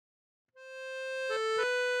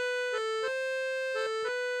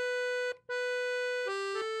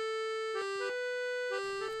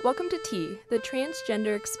Welcome to T, the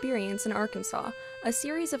Transgender Experience in Arkansas, a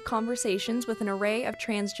series of conversations with an array of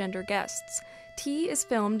transgender guests. T is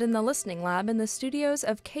filmed in the Listening Lab in the studios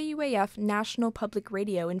of KUAF National Public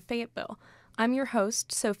Radio in Fayetteville. I'm your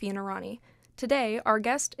host, Sophie Narani. Today, our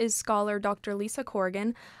guest is scholar Dr. Lisa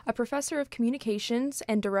Corrigan, a professor of communications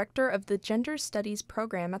and director of the Gender Studies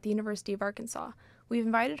program at the University of Arkansas. We've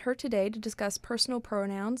invited her today to discuss personal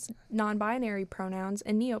pronouns, non-binary pronouns,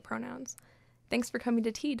 and neopronouns. Thanks for coming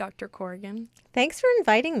to T, Dr. Corrigan. Thanks for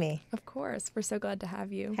inviting me. Of course. We're so glad to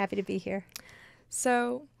have you. Happy to be here.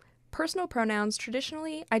 So, personal pronouns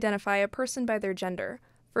traditionally identify a person by their gender.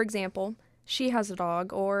 For example, she has a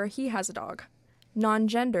dog or he has a dog.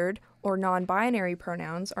 Non-gendered or non-binary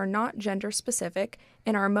pronouns are not gender-specific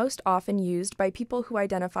and are most often used by people who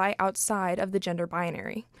identify outside of the gender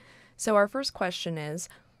binary. So our first question is,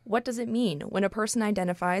 what does it mean when a person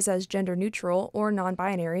identifies as gender-neutral or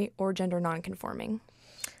non-binary or gender non-conforming?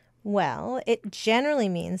 Well, it generally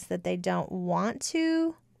means that they don't want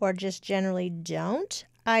to or just generally don't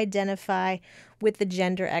identify with the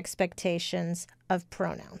gender expectations of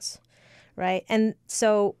pronouns, right? And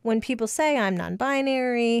so when people say I'm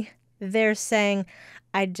non-binary, they're saying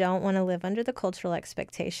I don't want to live under the cultural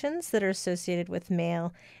expectations that are associated with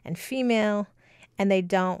male and female, and they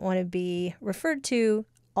don't want to be referred to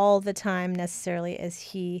all the time necessarily as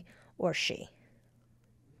he or she.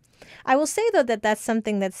 I will say, though, that that's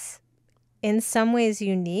something that's in some ways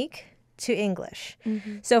unique to English.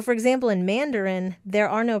 Mm-hmm. So, for example, in Mandarin, there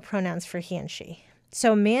are no pronouns for he and she.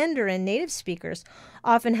 So Mandarin native speakers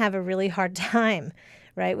often have a really hard time,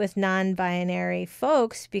 right, with non-binary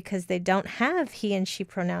folks because they don't have he and she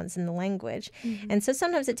pronouns in the language. Mm-hmm. And so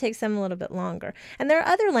sometimes it takes them a little bit longer. And there are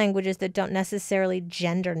other languages that don't necessarily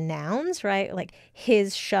gender nouns, right, like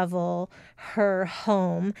his shovel, her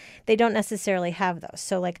home. They don't necessarily have those.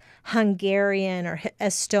 So like Hungarian or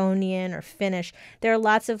Estonian or Finnish, there are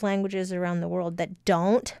lots of languages around the world that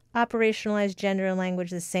don't operationalize gender in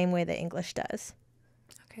language the same way that English does.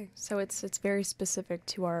 Okay, so it's very specific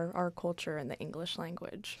to our culture and the English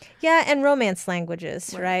language. Yeah, and Romance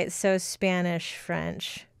languages, right? So Spanish,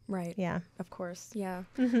 French. Right. Yeah. Of course, yeah.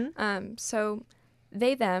 Mm-hmm. So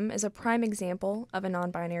they, them is a prime example of a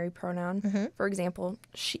non-binary pronoun. Mm-hmm. For example,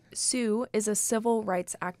 Sue is a civil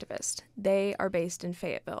rights activist. They are based in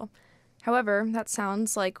Fayetteville. However, that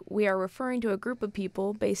sounds like we are referring to a group of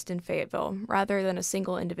people based in Fayetteville rather than a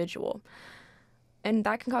single individual. And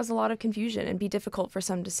that can cause a lot of confusion and be difficult for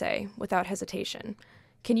some to say without hesitation.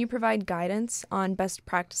 Can you provide guidance on best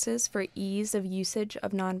practices for ease of usage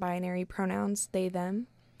of non-binary pronouns, they, them?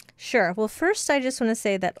 Sure. Well, first, I just want to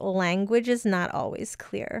say that language is not always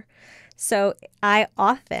clear. So I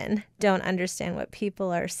often don't understand what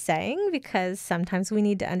people are saying because sometimes we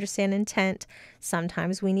need to understand intent.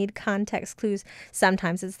 Sometimes we need context clues.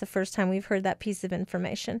 Sometimes it's the first time we've heard that piece of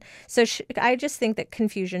information. So I just think that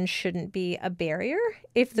confusion shouldn't be a barrier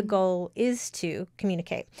if the goal is to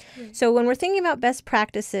communicate. Right. So when we're thinking about best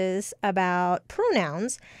practices about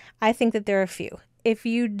pronouns, I think that there are a few. If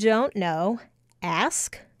you don't know,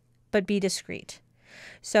 ask, but be discreet.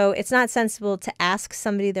 So it's not sensible to ask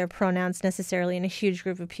somebody their pronouns necessarily in a huge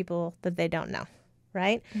group of people that they don't know,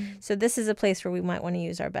 right? Mm-hmm. So this is a place where we might want to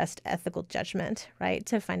use our best ethical judgment, right,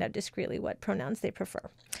 to find out discreetly what pronouns they prefer.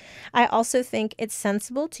 I also think it's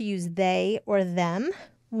sensible to use they or them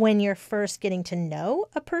when you're first getting to know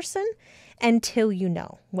a person until you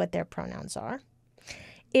know what their pronouns are.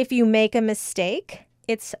 If you make a mistake,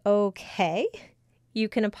 it's okay. You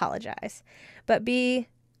can apologize, but be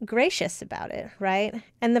gracious about it, right?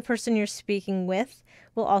 And the person you're speaking with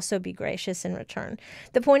will also be gracious in return.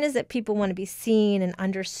 The point is that people want to be seen and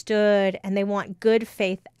understood, and they want good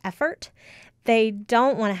faith effort. They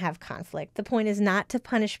don't want to have conflict. The point is not to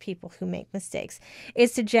punish people who make mistakes.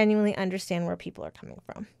 It's to genuinely understand where people are coming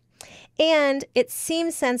from. And it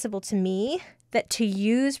seems sensible to me that to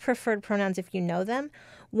use preferred pronouns if you know them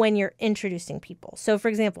when you're introducing people. So for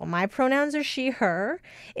example, my pronouns are she, her.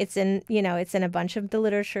 It's in a bunch of the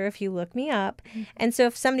literature if you look me up. Mm-hmm. And so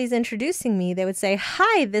if somebody's introducing me, they would say,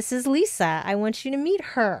 "Hi, this is Lisa. I want you to meet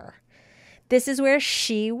her. This is where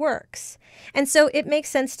she works." And so it makes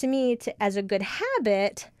sense to me as a good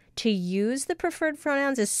habit to use the preferred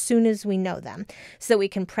pronouns as soon as we know them so that we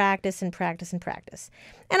can practice and practice and practice.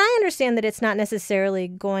 And I understand that it's not necessarily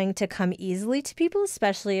going to come easily to people,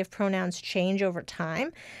 especially if pronouns change over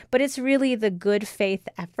time, but it's really the good faith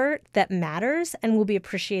effort that matters and will be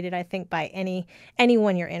appreciated, I think, by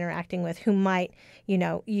anyone you're interacting with who might,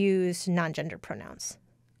 use non-gender pronouns.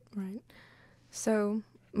 Right. So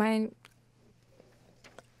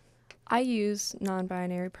I use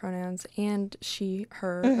non-binary pronouns and she,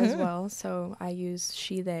 her as well. So I use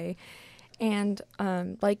she, they. And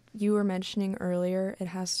like you were mentioning earlier, it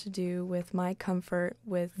has to do with my comfort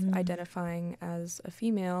with identifying as a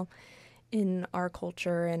female in our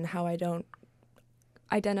culture and how I don't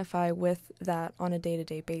identify with that on a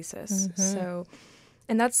day-to-day basis. So,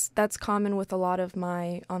 and that's common with a lot of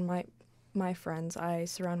my friends. I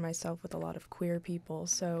surround myself with a lot of queer people,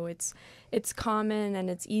 so it's common and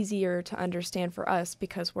it's easier to understand for us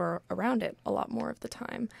because we're around it a lot more of the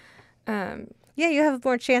time. Yeah, you have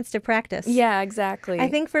more chance to practice. Yeah, exactly. I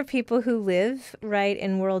think for people who live, right,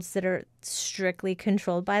 in worlds that are strictly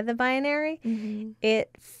controlled by the binary, it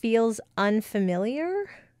feels unfamiliar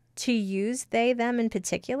to use they, them in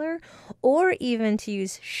particular, or even to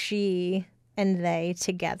use she and they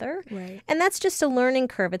together. Right. And that's just a learning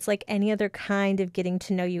curve. It's like any other kind of getting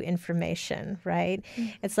to know you information, right?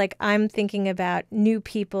 It's like I'm thinking about new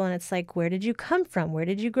people and it's like, where did you come from? Where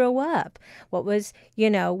did you grow up? What was,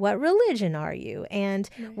 what religion are you? And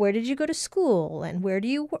where did you go to school? And where do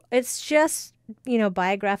you work? It's just,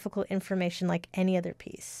 biographical information like any other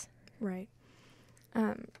piece. Right.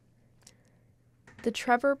 The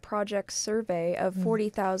Trevor Project survey of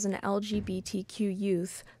 40,000 LGBTQ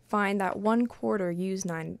youth find that 1/4 use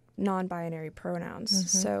non-binary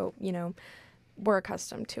pronouns. So, we're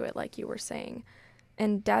accustomed to it, like you were saying.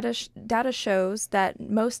 And data shows that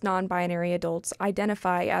most non-binary adults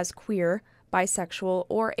identify as queer, bisexual,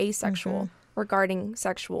 or asexual regarding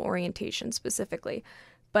sexual orientation specifically.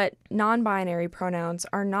 But non-binary pronouns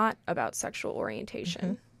are not about sexual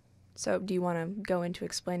orientation. So do you want to go into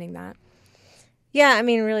explaining that? Yeah, I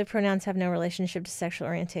mean, really, pronouns have no relationship to sexual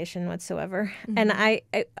orientation whatsoever. And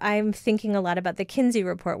I'm thinking a lot about the Kinsey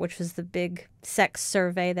report, which was the big sex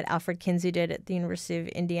survey that Alfred Kinsey did at the University of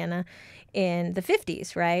Indiana in the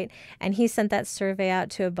 50s, right? And he sent that survey out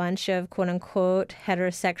to a bunch of quote-unquote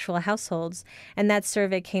heterosexual households. And that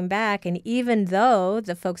survey came back, and even though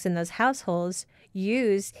the folks in those households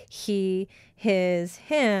used he, his,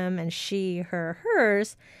 him, and she, her,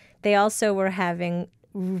 hers, they also were having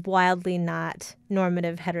wildly not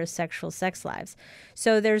normative heterosexual sex lives.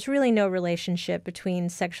 So there's really no relationship between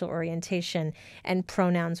sexual orientation and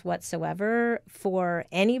pronouns whatsoever for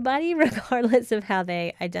anybody, regardless of how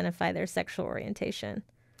they identify their sexual orientation.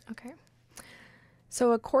 Okay.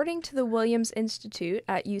 So according to the Williams Institute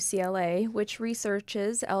at UCLA, which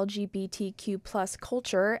researches LGBTQ plus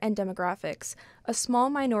culture and demographics, a small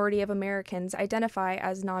minority of Americans identify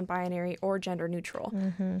as non-binary or gender neutral.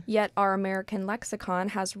 Yet our American lexicon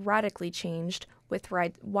has radically changed with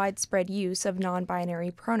widespread use of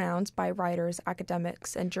non-binary pronouns by writers,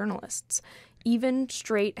 academics, and journalists. Even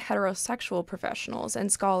straight heterosexual professionals and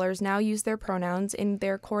scholars now use their pronouns in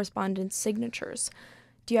their correspondence signatures.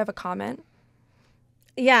 Do you have a comment?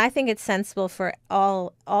 Yeah, I think it's sensible for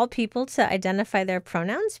all people to identify their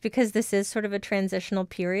pronouns because this is sort of a transitional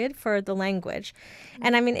period for the language.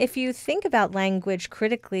 And I mean, if you think about language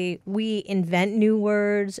critically, we invent new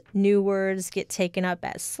words get taken up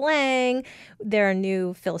as slang, there are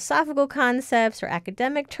new philosophical concepts or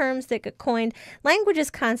academic terms that get coined. Language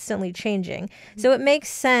is constantly changing. So it makes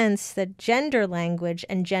sense that gender language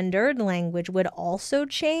and gendered language would also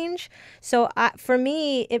change. So for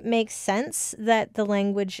me, it makes sense that the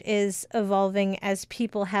language is evolving as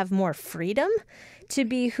people have more freedom to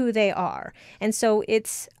be who they are. And so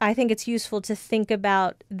I think it's useful to think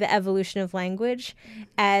about the evolution of language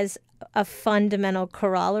as a fundamental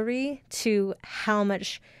corollary to how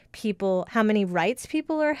many rights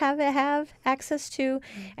people have access to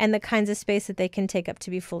and the kinds of space that they can take up to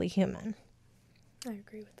be fully human. I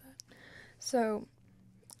agree with that. So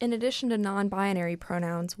in addition to non-binary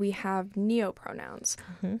pronouns, we have neopronouns.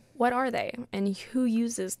 What are they and who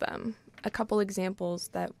uses them? A couple examples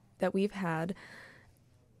that we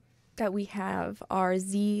have are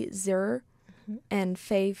ze, zer, and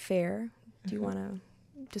fey, fair. Do you want to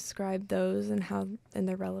describe those and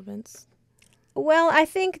their relevance? Well, I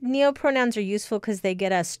think neopronouns are useful because they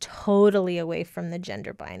get us totally away from the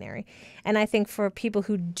gender binary. And I think for people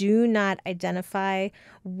who do not identify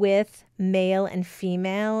with male and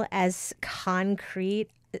female as concrete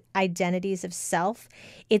identities of self,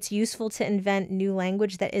 it's useful to invent new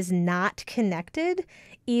language that is not connected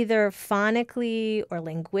either phonically or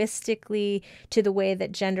linguistically to the way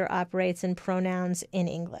that gender operates in pronouns in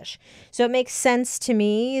English. So it makes sense to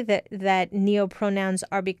me that neopronouns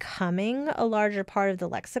are becoming a larger part of the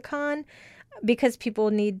lexicon because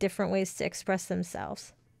people need different ways to express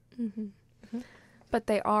themselves. But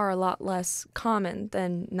they are a lot less common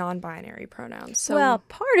than non-binary pronouns. So, well,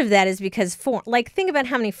 part of that is because, think about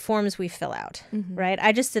how many forms we fill out, right?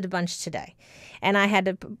 I just did a bunch today, and I had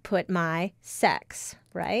to put my sex,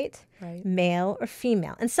 right? Male or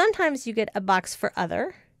female. And sometimes you get a box for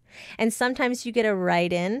other, and sometimes you get a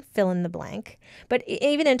write-in, fill in the blank. But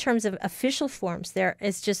even in terms of official forms, there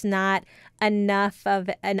is just not enough of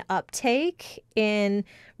an uptake in,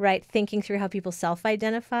 thinking through how people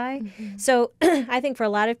self-identify. So I think for a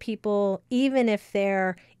lot of people, even if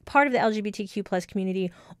they're part of the LGBTQ plus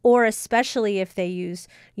community, or especially if they use,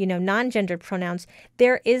 non-gendered pronouns,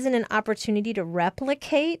 there isn't an opportunity to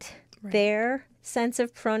replicate their sense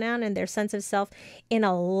of pronoun and their sense of self in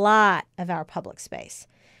a lot of our public space.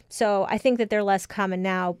 So I think that they're less common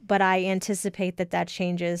now, but I anticipate that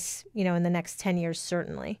changes, in the next 10 years,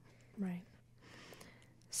 certainly. Right.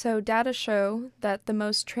 So data show that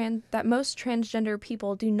most transgender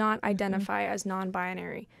people do not identify as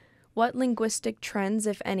non-binary. What linguistic trends,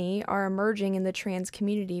 if any, are emerging in the trans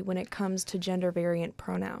community when it comes to gender variant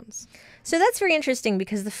pronouns? So that's very interesting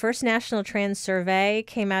because the first National Trans Survey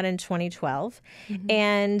came out in 2012,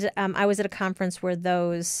 and I was at a conference where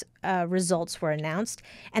those results were announced,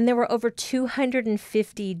 and there were over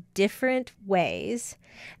 250 different ways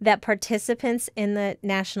that participants in the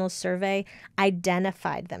national survey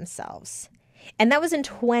identified themselves. And that was in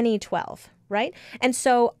 2012. Right? And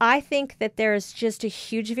so I think that there's just a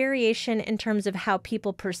huge variation in terms of how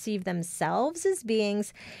people perceive themselves as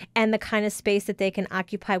beings and the kind of space that they can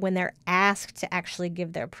occupy when they're asked to actually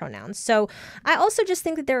give their pronouns. So I also just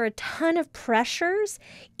think that there are a ton of pressures,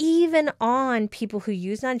 even on people who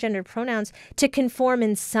use non-gendered pronouns, to conform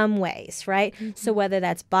in some ways, right? So whether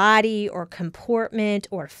that's body or comportment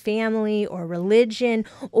or family or religion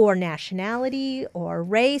or nationality or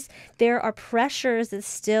race, there are pressures that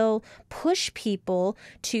still push people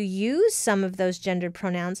to use some of those gendered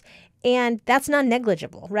pronouns, and that's not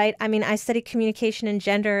negligible, right? I mean, I study communication and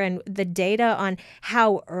gender, and the data on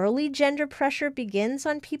how early gender pressure begins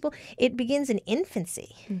on people, it begins in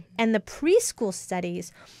infancy. And the preschool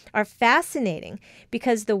studies are fascinating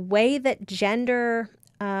because the way that gender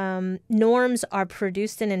norms are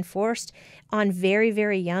produced and enforced on very,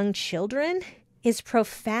 very young children is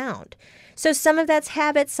profound. So some of that's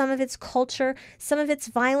habit, some of it's culture, some of it's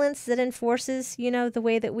violence that enforces, the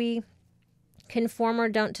way that we conform or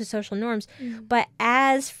don't to social norms. But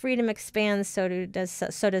as freedom expands, so does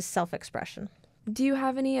self-expression. Do you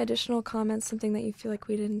have any additional comments, something that you feel like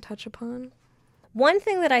we didn't touch upon? One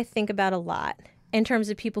thing that I think about a lot in terms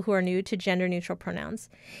of people who are new to gender-neutral pronouns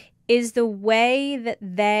is the way that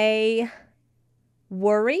they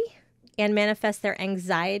worry and manifest their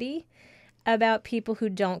anxiety about people who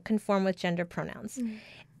don't conform with gender pronouns.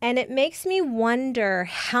 And it makes me wonder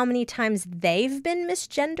how many times they've been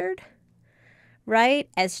misgendered, right?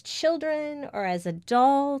 As children or as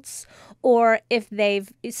adults, or if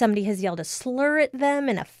somebody has yelled a slur at them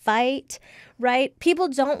in a fight, right? People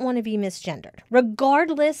don't want to be misgendered,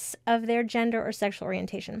 regardless of their gender or sexual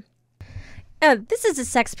orientation. This is a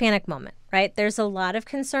sex panic moment, right? There's a lot of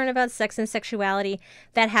concern about sex and sexuality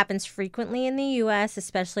that happens frequently in the U.S.,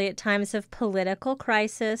 especially at times of political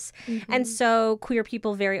crisis. And so queer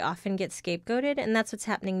people very often get scapegoated, and that's what's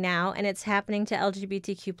happening now. And it's happening to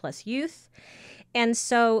LGBTQ plus youth. And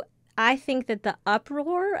so I think that the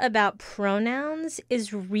uproar about pronouns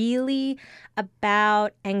is really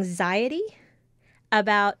about anxiety,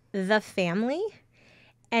 about the family,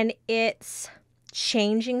 and its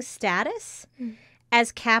changing status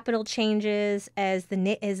as capital changes, as the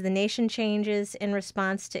nation changes in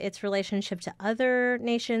response to its relationship to other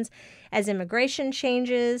nations, as immigration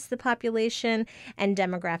changes the population and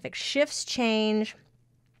demographic shifts change.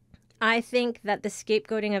 I think that the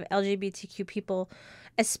scapegoating of LGBTQ people,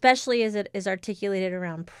 especially as it is articulated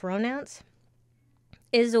around pronouns,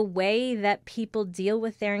 is a way that people deal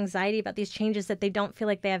with their anxiety about these changes that they don't feel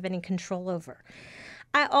like they have any control over.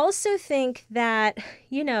 I also think that,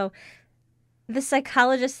 the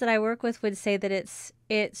psychologists that I work with would say that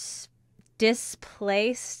it's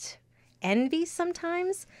displaced envy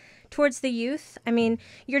sometimes towards the youth. I mean,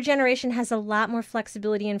 your generation has a lot more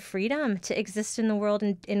flexibility and freedom to exist in the world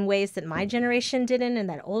in ways that my generation didn't and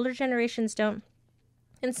that older generations don't.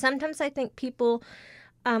 And sometimes I think people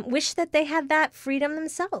wish that they had that freedom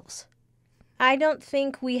themselves. I don't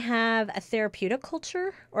think we have a therapeutic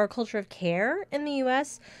culture or a culture of care in the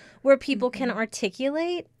U.S. where people can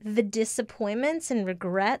articulate the disappointments and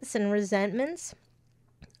regrets and resentments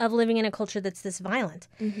of living in a culture that's this violent,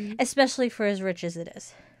 especially for as rich as it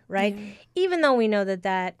is, right? Even though we know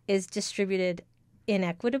that is distributed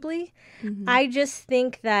inequitably, I just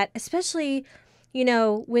think that especially you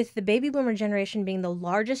know, with the baby boomer generation being the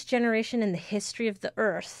largest generation in the history of the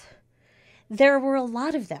earth, there were a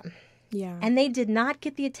lot of them. Yeah. And they did not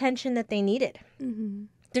get the attention that they needed. Mm-hmm.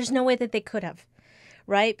 There's no way that they could have,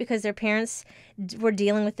 right? Because their parents were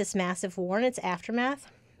dealing with this massive war and its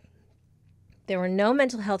aftermath. There were no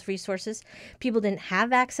mental health resources. People didn't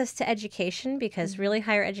have access to education because really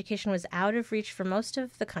higher education was out of reach for most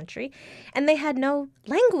of the country. And they had no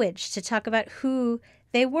language to talk about who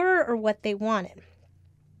they were or what they wanted.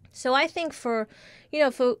 So I think for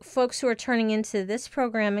folks who are turning into this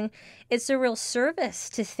programming, it's a real service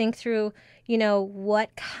to think through,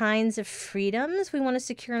 what kinds of freedoms we want to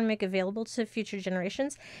secure and make available to future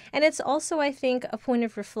generations. And it's also, I think, a point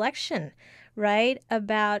of reflection, right,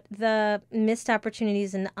 about the missed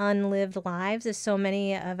opportunities and unlived lives of so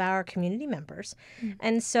many of our community members. Mm.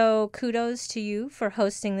 And so kudos to you for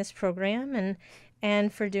hosting this program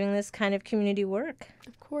and for doing this kind of community work.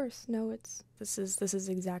 Of course. No, this is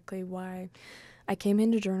exactly why I came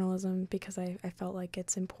into journalism, because I felt like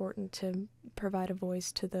it's important to provide a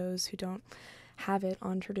voice to those who don't have it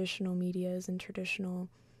on traditional medias and traditional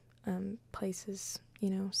places,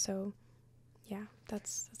 So, yeah,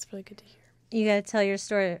 that's really good to hear. You got to tell your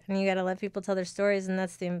story, and you got to let people tell their stories, and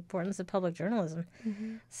that's the importance of public journalism.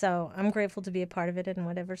 Mm-hmm. So I'm grateful to be a part of it in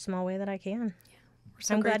whatever small way that I can. Yeah.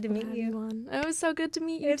 So I'm glad to meet you. It was so good to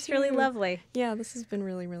meet you. It's really lovely. Yeah, this has been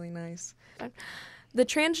really, really nice. The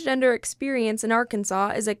Transgender Experience in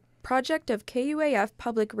Arkansas is a project of KUAF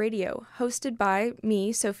Public Radio, hosted by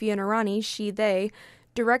me, Sophia Narani, she, they,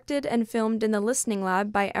 directed and filmed in the Listening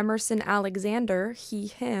Lab by Emerson Alexander, he,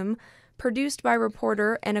 him, produced by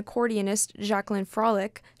reporter and accordionist Jacqueline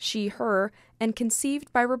Frolick, she, her, and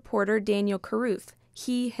conceived by reporter Daniel Caruth,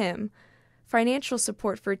 he, him. Financial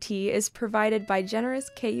support for T is provided by generous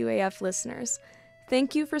KUAF listeners.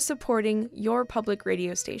 Thank you for supporting your public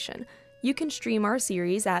radio station. You can stream our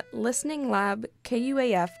series at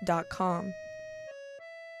listeninglabkuaf.com.